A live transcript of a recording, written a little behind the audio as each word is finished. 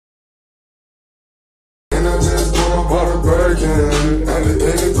working. After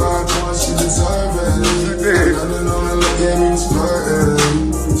 85 points, she deserving. Nothing on her look at me was flirting.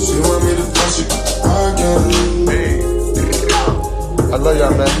 She want me to touch it, working. I love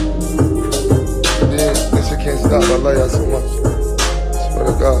y'all, man. Yeah, this shit can't stop. I love y'all so much. Swear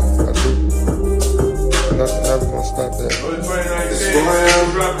to God, I do. Nothing ever gonna stop that.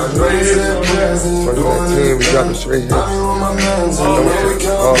 2019, we dropping straight hits.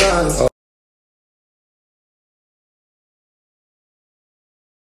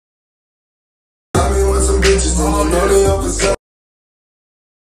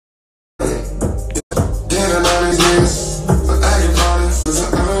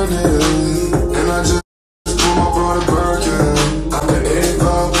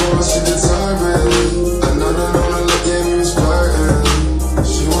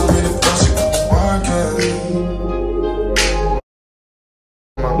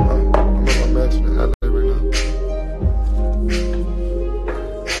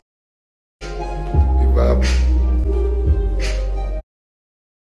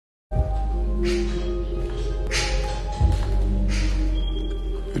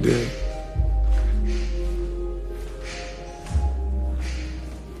 You did.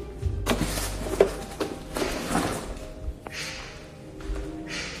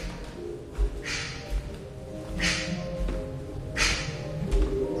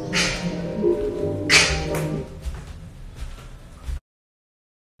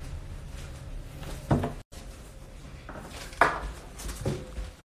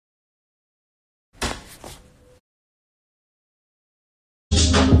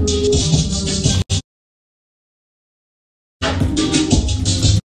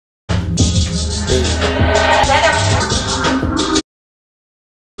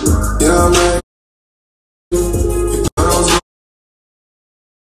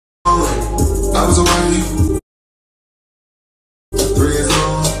 I was away 3 years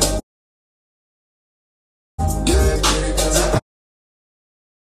long. Yeah, cause I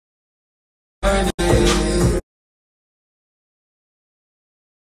earned it.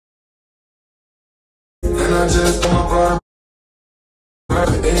 And I just put my brother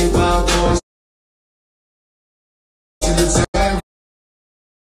 85 points. She deserved it.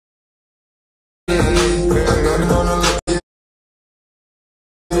 I'm not gonna let it.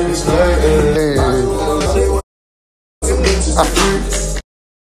 It's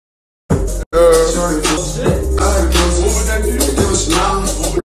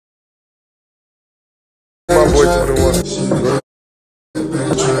My boy 21.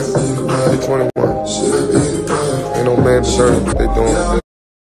 He 21. Ain't no man deserve what they doing.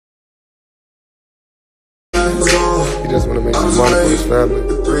 He just wanna make some money for his family.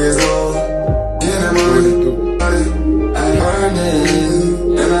 Do what he do.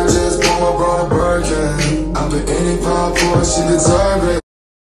 And I just bought my brother Birkin. I put 85 for it, she deserve it.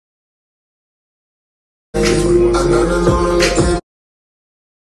 I know the Lord look at me.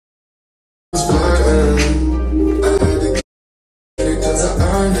 I had to get it cause I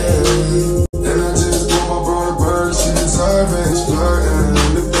earned it. And I just bought my brother Birkin, she deserve it. Flirting,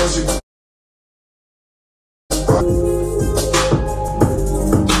 the best you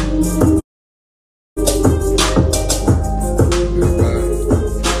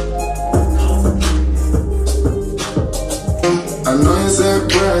I know you said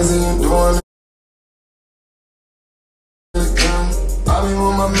prayers and you're doing it. I be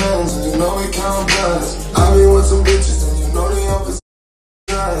with my mans and you know we count bloods. I be with some bitches and you know they opposite.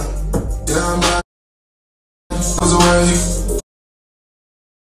 Yeah, I'm back. I was away.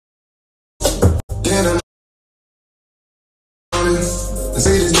 Yeah, I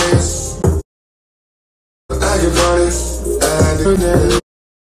see these days. I get funny.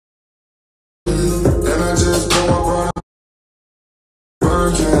 And I just put my brother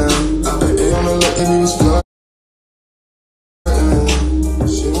working. I been on the look and he was flirting.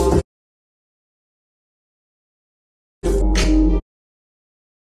 She want me.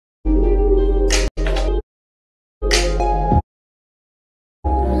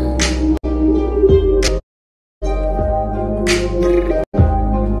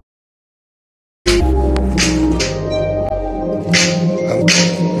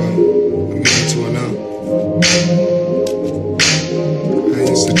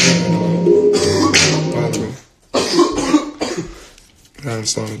 I'm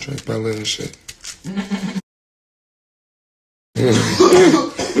starting to drink Bella and shit. Good.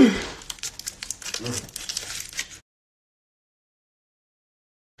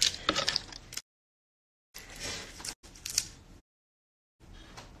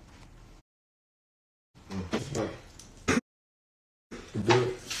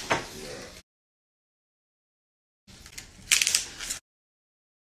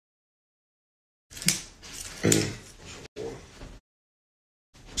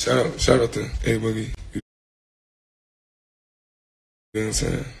 Shout out to A Boogie. You know what I'm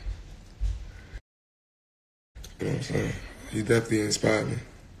saying? You know what I'm saying? He definitely inspired me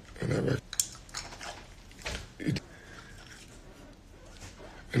on that record.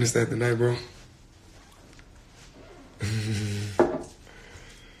 Understand tonight, bro?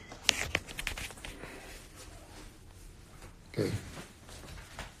 Okay.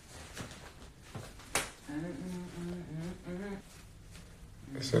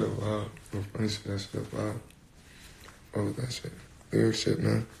 That shit up wild. No funny shit, that shit up wild. All of that shit. Lyric shit,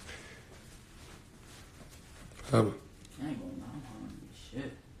 man. Forever. I ain't gonna lie, I'm hungry as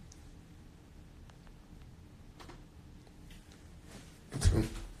shit. Me too.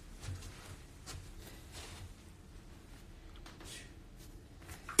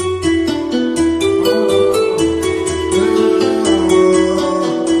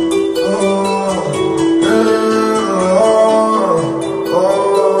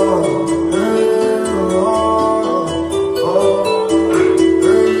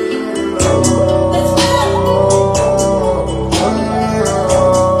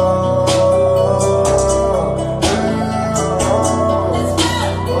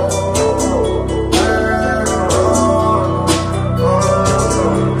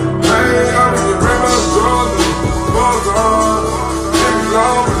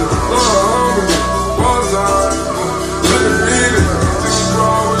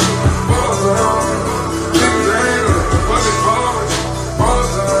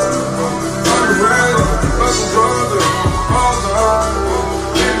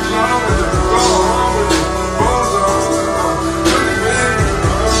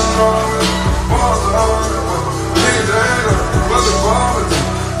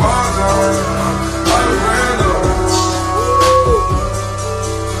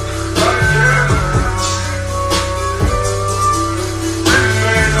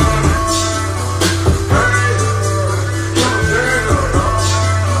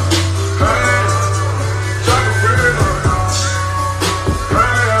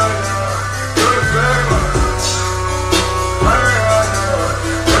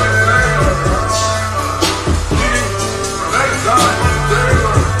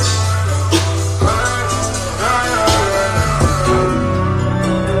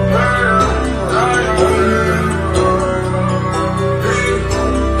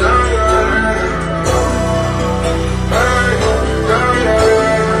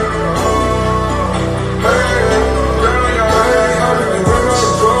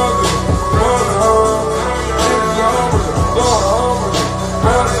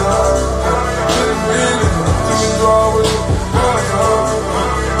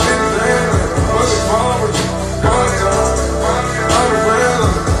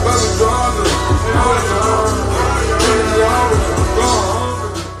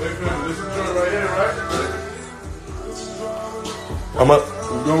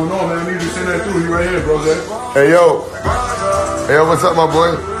 What's going on, man? I need you to send that through. You right here, bro. Hey, yo. Hey, yo, what's up, my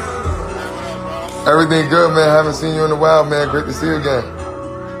boy? Everything good, man. Haven't seen you in a while, man. Great to see you again.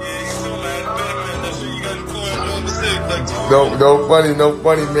 No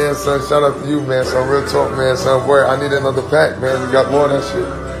funny, man, son. Shout out to you, man, son. Real talk, man, son. Boy, I need another pack, man. You got more of that shit. I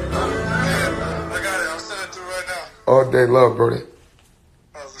got it. I'll send it through right now. All day love, Brody.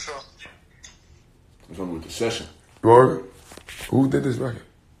 For sure. What's wrong with the session? Word? Who did this record?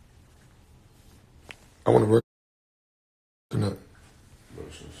 I want to work on that.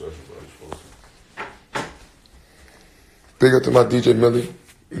 Big up to my DJ Millie.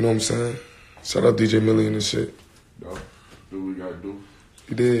 You know what I'm saying? Shout out DJ Millie and this shit. No, do what we gotta do.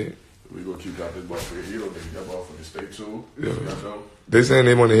 He did. We gonna keep out this ball for you. Don't think that ball for the state too. Yeah. They saying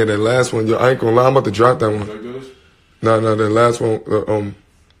they want to hear that last one. Yo, I ain't gonna lie. I'm about to drop that one. No, that last one.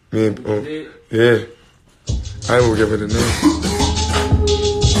 Me and yeah. I ain't gonna give it a name.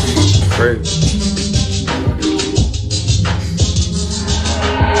 Great.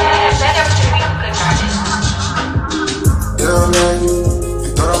 Yeah, man,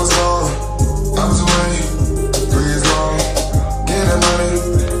 you thought I was gone. I was away, 3 years long. Getting money,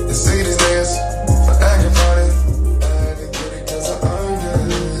 and sick of these niggas for acting funny. I had to get it 'cause I earned it.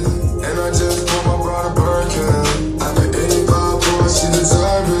 And I just put my brother Birkin. I got 85 points, she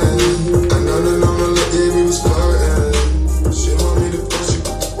deserve it. I know the number look at me was flirting. She want me to push, she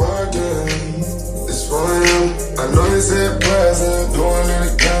put the work in. It's for him. I know they said present, doing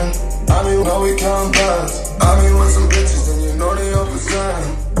it again. I mean, how we count bands. I mean, with some bitches, then you know they up a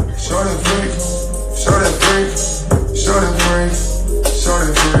sign. Short and freak, short and freak, short and freak, short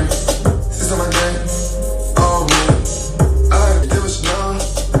and freak. She's on my day, all week. I like to give her snow.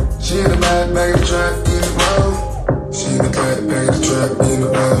 She in the back of the trap, in the road. She in the back of the trap, in the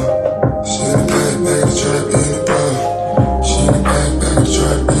road.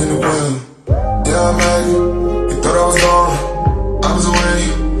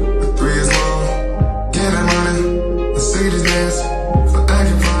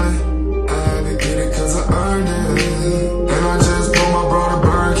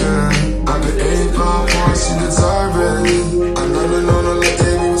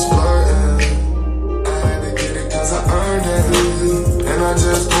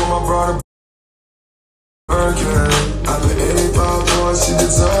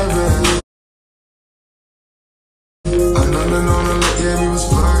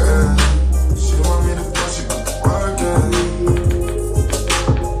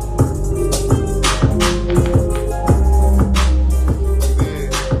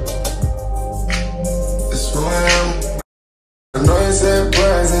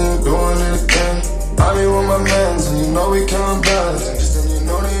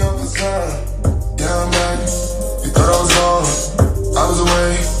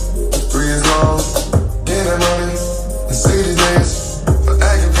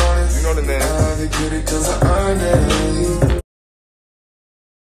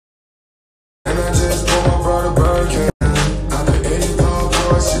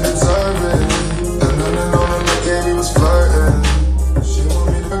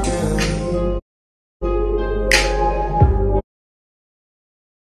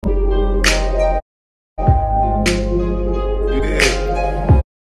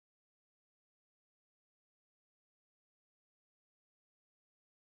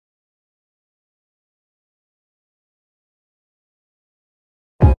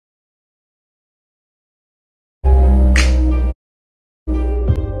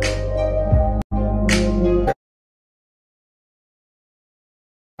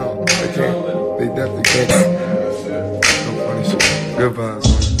 They definitely can't. No funny shit. Good vibes,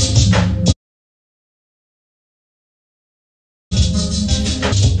 man.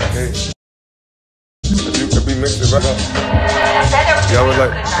 Hey, if we mix it right up, y'all was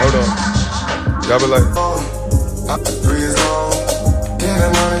like, hold on. Y'all was like, 3 years long,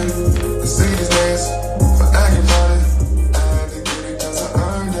 getting money. I see these niggas for acting funny. I had to get it 'cause I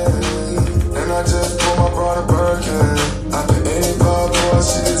earned it. And I just pulled my brother Birkin. I put 85 for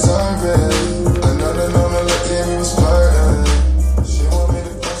she deserve it. Another look at me was flirting. She want me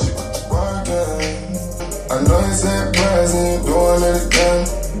to fuck, she was working. I know you said prayers and you doing it again.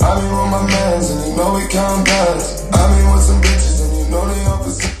 I be with my mans and you know we count bands. I be with some bitches and you know they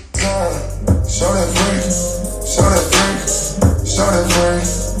opposite time. Show that freak, show that freak, show that freak,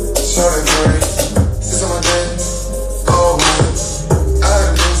 show that freak. Sits on my dick, oh man. I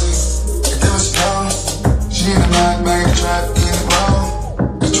had a pussy, I give her she come. She in the bag of trap, in the ball.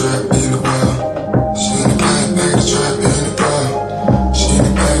 The trap in the well. She in the bag of the trap in the well. She in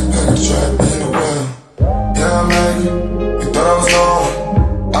the bag of the trap in the well. Yeah, I'm like, you thought I was gone.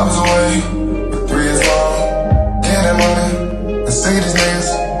 I was away for 3 years long. Getting money, and see these niggas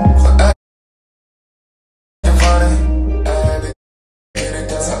for acting funny. I had to get it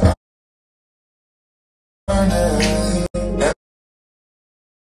 'cause I earned it. And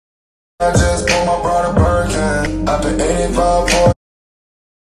I just pulled my brother Birkin. I put 85 for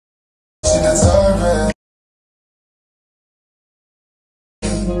she deserve it.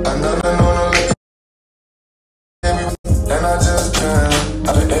 I know look at me, and I just can't.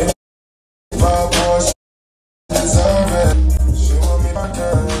 I put 85 for she deserve it. She want me back in.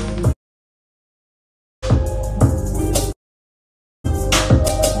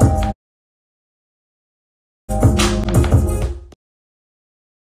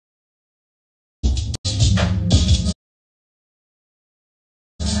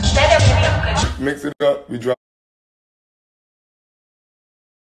 mix it up, we drop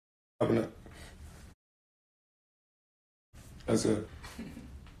it. That's it.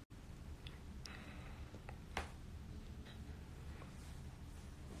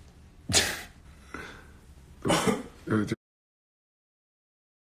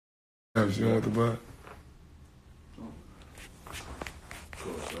 If you want the butt.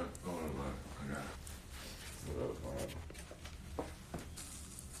 Cool, sir. Go on, man. I got it. What up, man?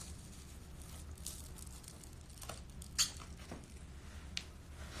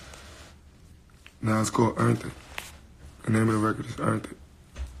 Now it's called Earned It. The name of the record is Earned It.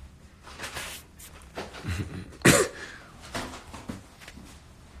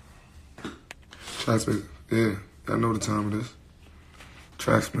 Tracksmith, yeah, I know the time it is.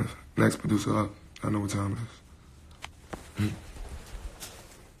 Tracksmith, next producer up. I know what time it is.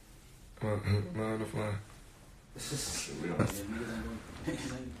 Line the fly.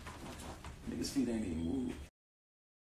 Niggas feet ain't even moved.